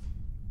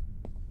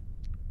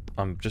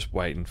 I'm just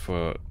waiting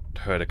for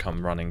her to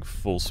come running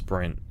full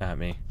sprint at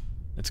me.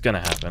 It's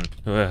gonna happen.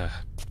 Ugh.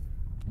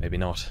 Maybe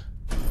not.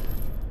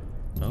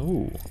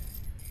 Oh.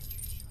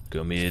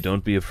 Come here,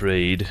 don't be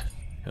afraid.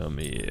 Come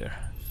here.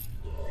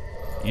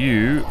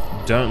 You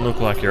don't look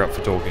like you're up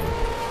for talking.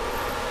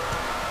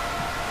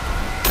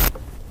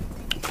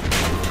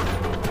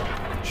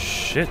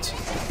 Shit.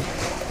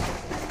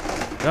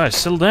 Guys,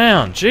 settle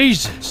down.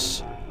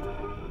 Jesus.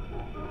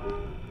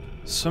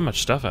 So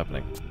much stuff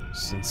happening.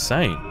 It's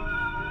insane.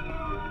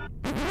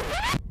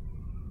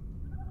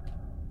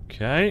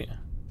 Okay.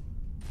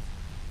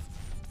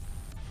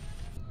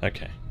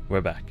 Okay,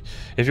 we're back.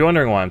 If you're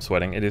wondering why I'm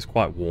sweating, it is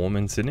quite warm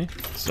in Sydney.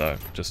 So,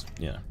 just,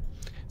 yeah.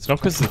 It's not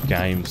because the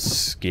game's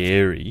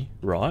scary,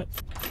 right?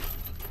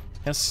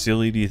 How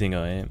silly do you think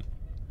I am?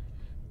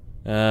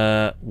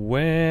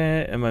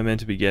 Where am I meant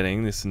to be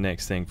getting this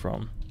next thing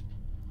from?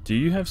 Do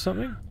you have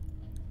something?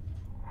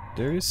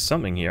 There is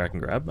something here I can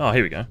grab. Oh,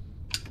 here we go.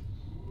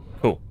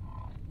 Cool.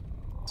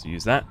 Let's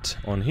use that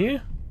on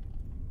here.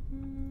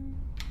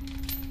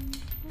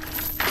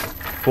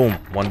 Boom,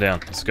 one down.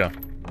 Let's go.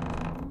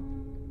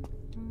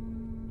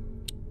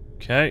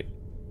 Okay.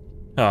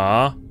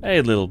 Ah,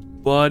 hey little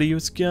buddy,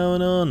 what's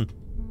going on?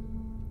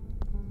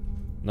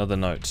 Another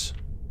note.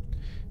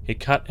 He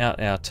cut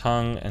out our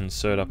tongue and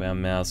sewed up our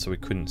mouths so we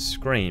couldn't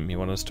scream. He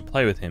wanted us to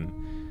play with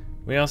him.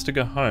 We asked to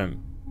go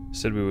home.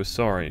 Said we were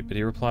sorry, but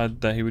he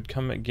replied that he would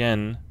come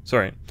again.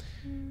 Sorry.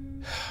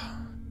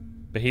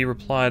 But he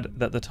replied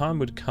that the time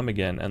would come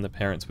again and the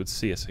parents would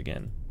see us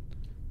again.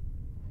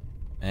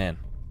 Man.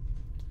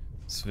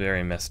 It's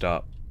very messed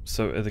up.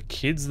 So are the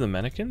kids the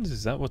mannequins?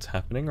 Is that what's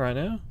happening right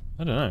now?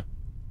 I don't know.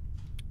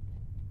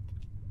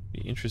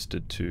 Be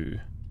interested to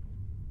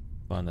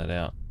find that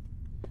out.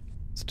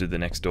 Let's do the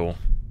next door.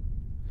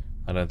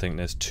 I don't think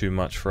there's too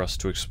much for us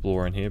to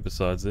explore in here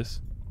besides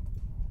this.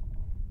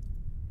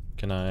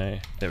 Can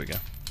I... There we go.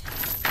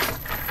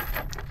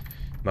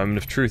 Moment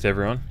of truth,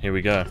 everyone. Here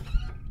we go.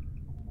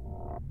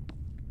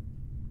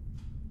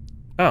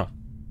 Oh.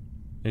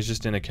 He's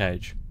just in a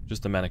cage.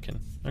 Just a mannequin.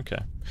 Okay.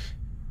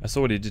 I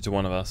saw what he did to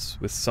one of us,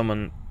 with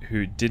someone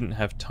who didn't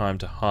have time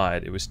to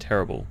hide. It was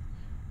terrible.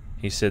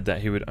 He said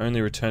that he would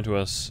only return to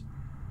us...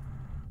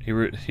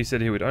 He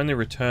said he would only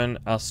return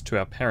us to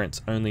our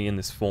parents only in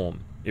this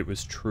form. It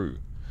was true.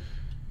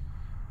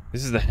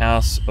 This is the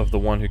house of the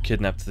one who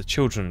kidnapped the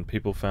children.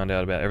 People found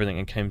out about everything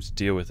and came to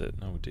deal with it.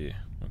 Oh dear.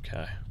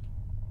 Okay.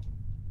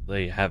 There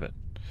you have it.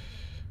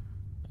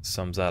 That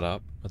sums that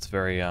up. That's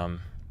very,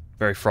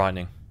 very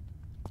frightening.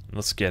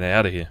 Let's get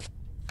out of here.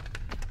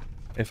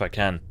 If I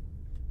can.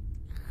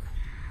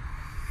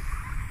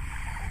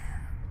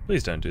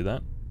 Please don't do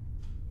that.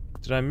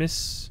 Did I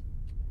miss?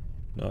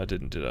 No, I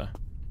didn't, did I?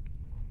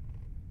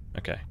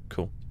 Okay,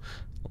 cool.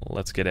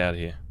 Let's get out of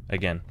here.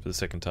 Again, for the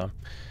second time.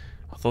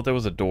 I thought there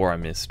was a door I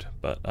missed,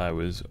 but I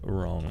was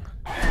wrong.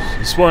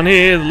 This one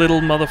here, the little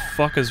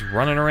motherfucker's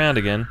running around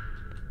again.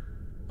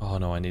 Oh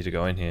no, I need to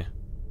go in here.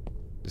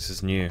 This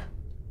is new.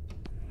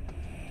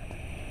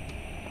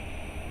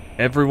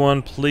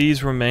 Everyone,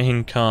 please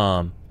remain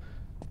calm.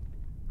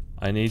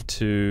 I need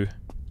to...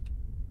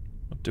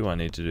 What do I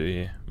need to do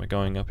here? Am I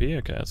going up here?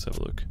 Okay, let's have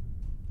a look.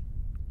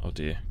 Oh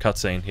dear.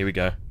 Cutscene, here we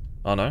go.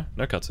 Oh no,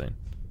 no cutscene.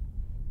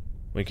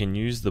 We can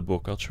use the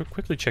book. I'll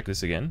quickly check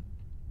this again.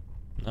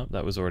 Nope,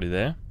 that was already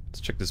there. Let's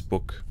check this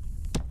book.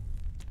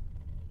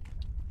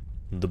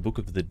 The Book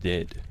of the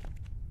Dead.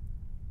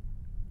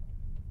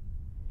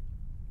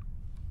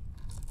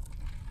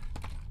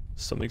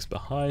 Something's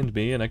behind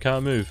me and I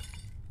can't move.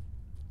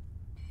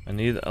 I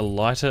need a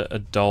lighter, a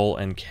doll,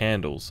 and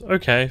candles.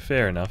 Okay,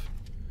 fair enough.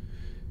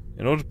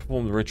 In order to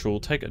perform the ritual,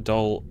 take a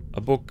doll,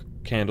 a book,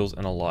 candles,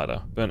 and a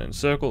lighter. Burn it in a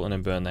circle and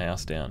then burn the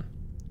house down.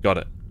 Got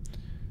it.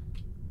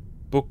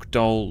 Book,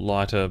 doll,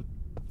 lighter,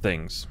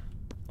 things.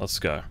 Let's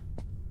go.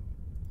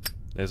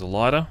 There's a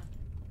lighter.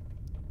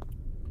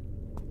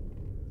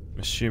 I'm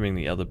assuming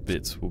the other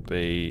bits will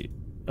be...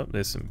 Oh,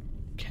 there's some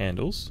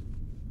candles.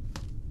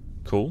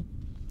 Cool.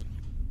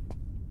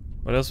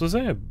 What else was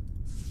there?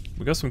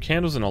 We got some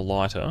candles and a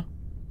lighter.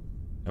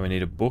 And we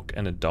need a book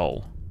and a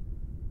doll.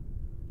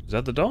 Is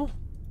that the doll?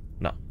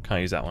 No, can't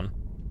use that one.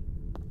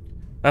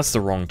 That's the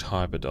wrong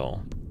type of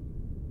doll.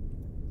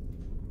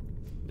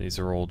 These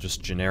are all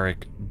just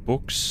generic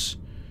books.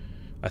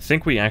 I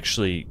think we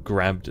actually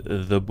grabbed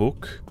the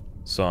book.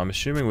 So I'm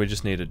assuming we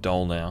just need a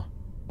doll now.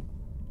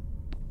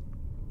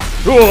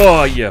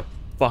 Oh, you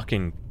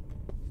fucking...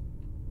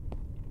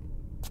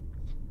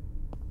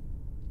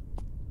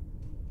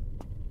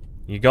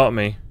 You got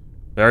me.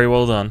 Very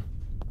well done.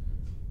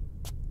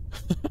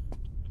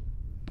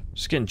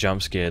 Just getting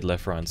jump scared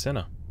left, right, and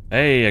center.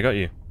 Hey, I got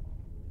you.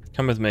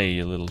 Come with me,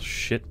 you little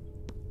shit.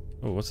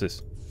 Oh, what's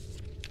this?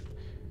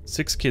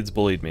 6 kids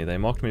bullied me. They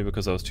mocked me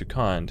because I was too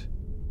kind.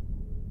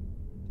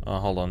 Oh,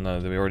 hold on. No,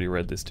 we already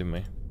read this, didn't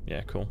we?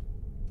 Yeah, cool.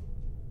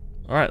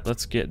 Alright,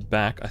 let's get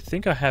back. I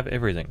think I have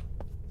everything.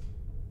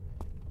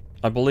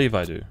 I believe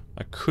I do.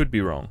 I could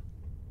be wrong.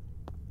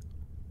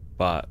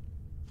 But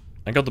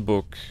I got the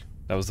book.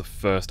 That was the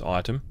first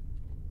item.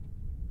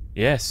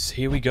 Yes,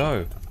 here we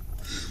go.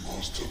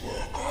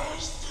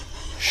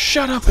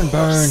 Shut up and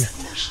burn!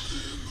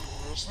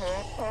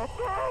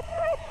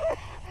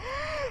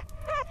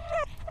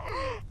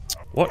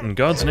 What in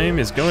God's name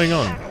is going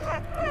on?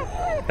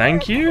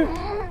 Thank you?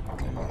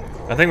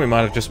 I think we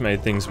might have just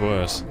made things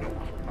worse.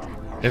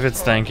 If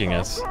it's thanking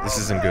us, this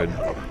isn't good.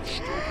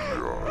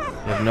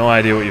 You have no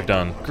idea what you've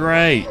done.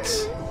 Great!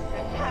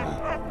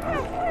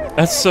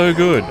 That's so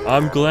good.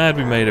 I'm glad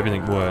we made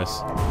everything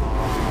worse.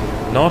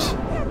 Not?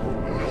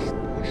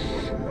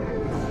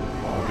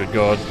 Oh, good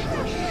God.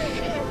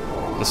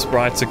 The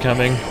sprites are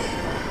coming.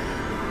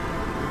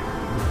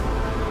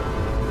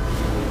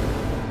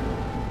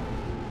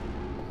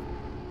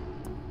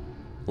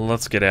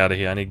 Let's get out of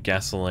here. I need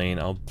gasoline.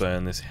 I'll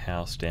burn this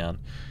house down.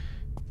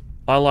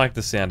 I like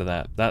the sound of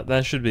that.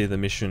 That should be the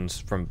missions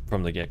from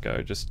the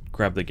get-go. Just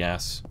grab the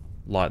gas,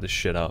 light this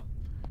shit up.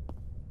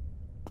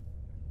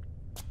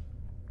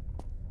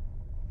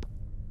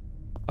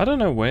 I don't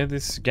know where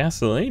this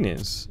gasoline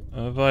is.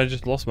 Have I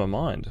just lost my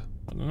mind?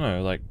 I don't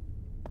know, like...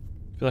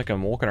 I feel like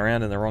I'm walking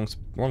around in the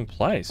wrong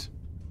place.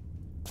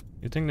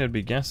 You'd think there'd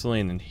be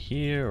gasoline in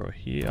here or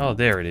here. Oh,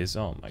 there it is.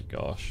 Oh my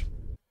gosh.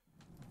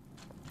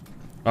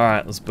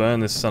 Alright, let's burn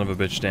this son of a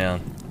bitch down.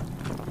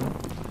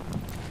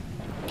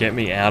 Get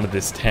me out of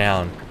this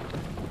town.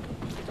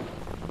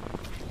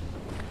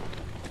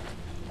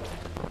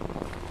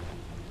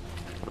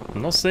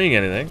 I'm not seeing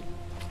anything.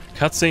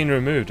 Cutscene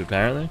removed,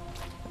 apparently.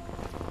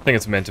 I think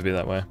it's meant to be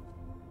that way.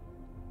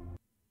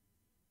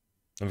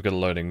 We've got a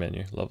loading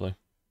menu. Lovely.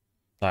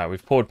 Alright,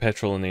 we've poured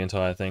petrol in the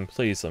entire thing.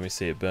 Please let me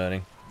see it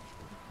burning.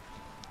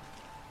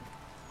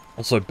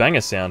 Also, banger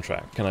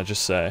soundtrack, can I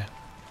just say.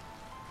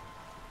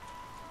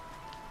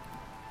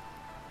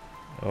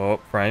 Oh,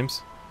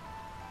 frames.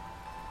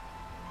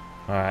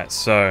 Alright,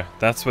 so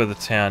that's where the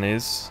town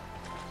is.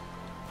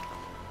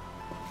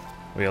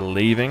 We are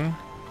leaving.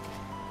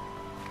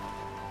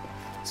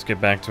 Let's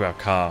get back to our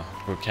car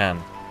if we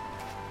can.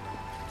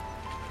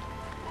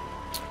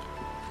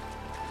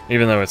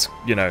 Even though it's,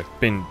 you know,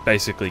 been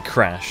basically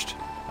crashed,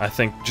 I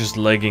think just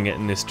legging it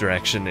in this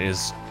direction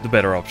is the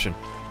better option.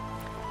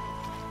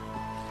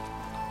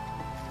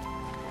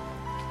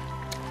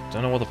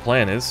 Don't know what the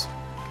plan is.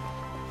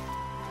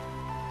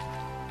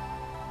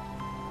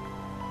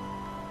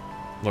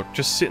 Look,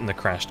 just sit in the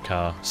crashed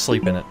car.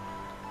 Sleep in it.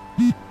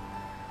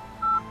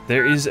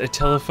 There is a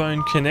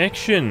telephone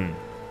connection.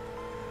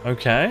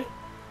 Okay.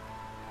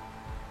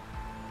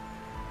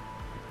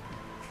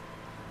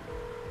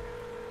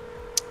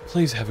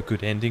 Please have a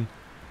good ending.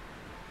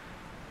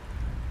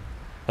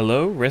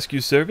 Hello, rescue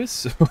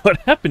service?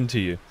 What happened to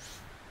you?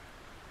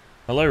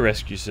 Hello,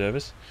 rescue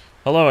service.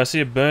 Hello, I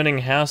see a burning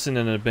house in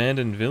an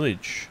abandoned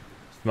village.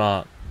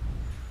 Smart.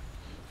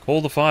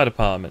 Call the fire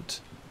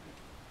department.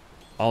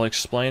 I'll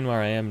explain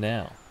where I am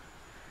now.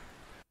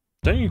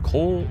 Don't you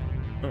call...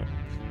 Oh.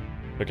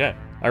 Okay.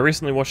 I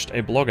recently watched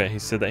a blogger. He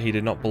said that he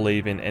did not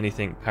believe in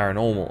anything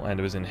paranormal and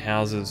was in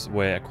houses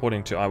where,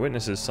 according to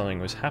eyewitnesses, something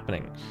was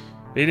happening.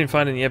 But he didn't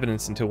find any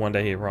evidence until one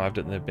day he arrived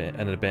at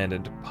an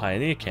abandoned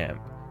pioneer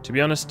camp. To be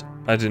honest,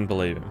 I didn't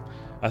believe him.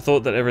 I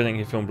thought that everything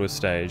he filmed was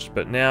staged,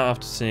 but now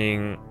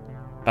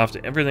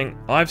after everything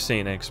I've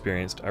seen and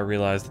experienced, I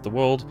realize that the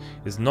world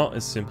is not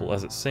as simple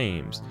as it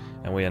seems,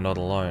 and we are not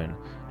alone.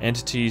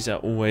 Entities are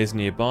always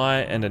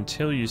nearby, and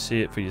until you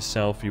see it for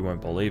yourself, you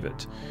won't believe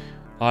it.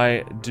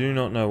 I do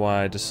not know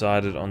why I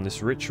decided on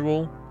this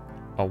ritual.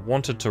 I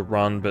wanted to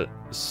run, but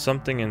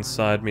something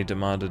inside me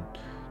demanded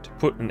to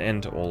put an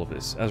end to all of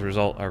this. As a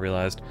result, I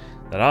realized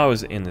that I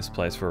was in this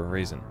place for a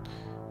reason.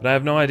 But I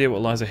have no idea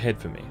what lies ahead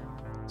for me.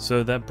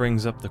 So that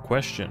brings up the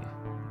question.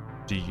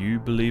 Do you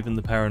believe in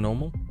the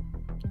paranormal?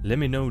 Let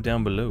me know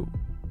down below.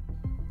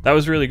 That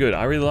was really good.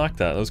 I really liked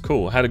that. That was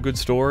cool. Had a good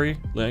story,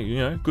 like, you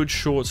know, good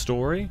short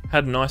story.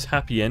 Had a nice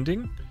happy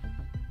ending.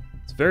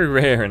 It's very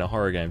rare in a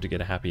horror game to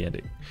get a happy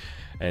ending,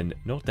 and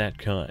not that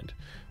kind.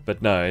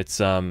 But no, it's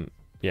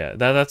yeah,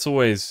 that's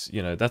always,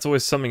 you know, that's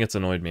always something that's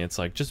annoyed me. It's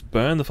like, just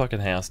burn the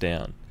fucking house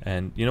down.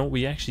 And you know,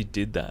 we actually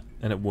did that,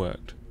 and it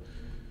worked.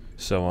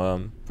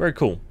 So very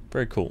cool,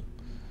 very cool.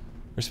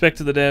 Respect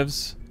to the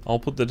devs. I'll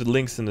put the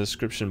links in the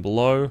description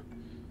below.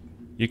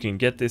 You can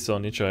get this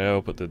on itch.io.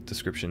 I'll put the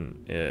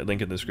description,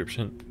 link in the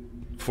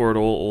description for it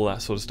all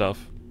that sort of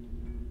stuff.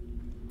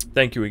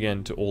 Thank you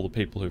again to all the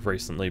people who've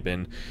recently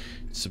been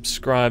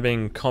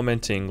subscribing,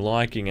 commenting,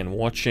 liking, and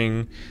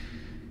watching.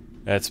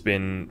 It's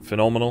been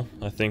phenomenal.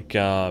 I think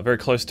very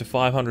close to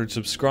 500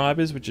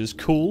 subscribers, which is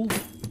cool.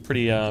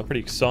 Pretty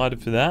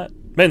excited for that.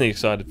 Mainly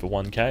excited for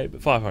 1K,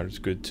 but 500 is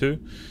good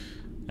too.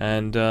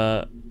 And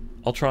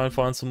I'll try and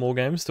find some more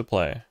games to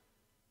play.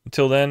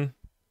 Until then,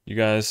 you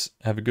guys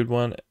have a good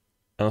one, and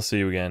I'll see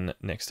you again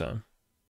next time.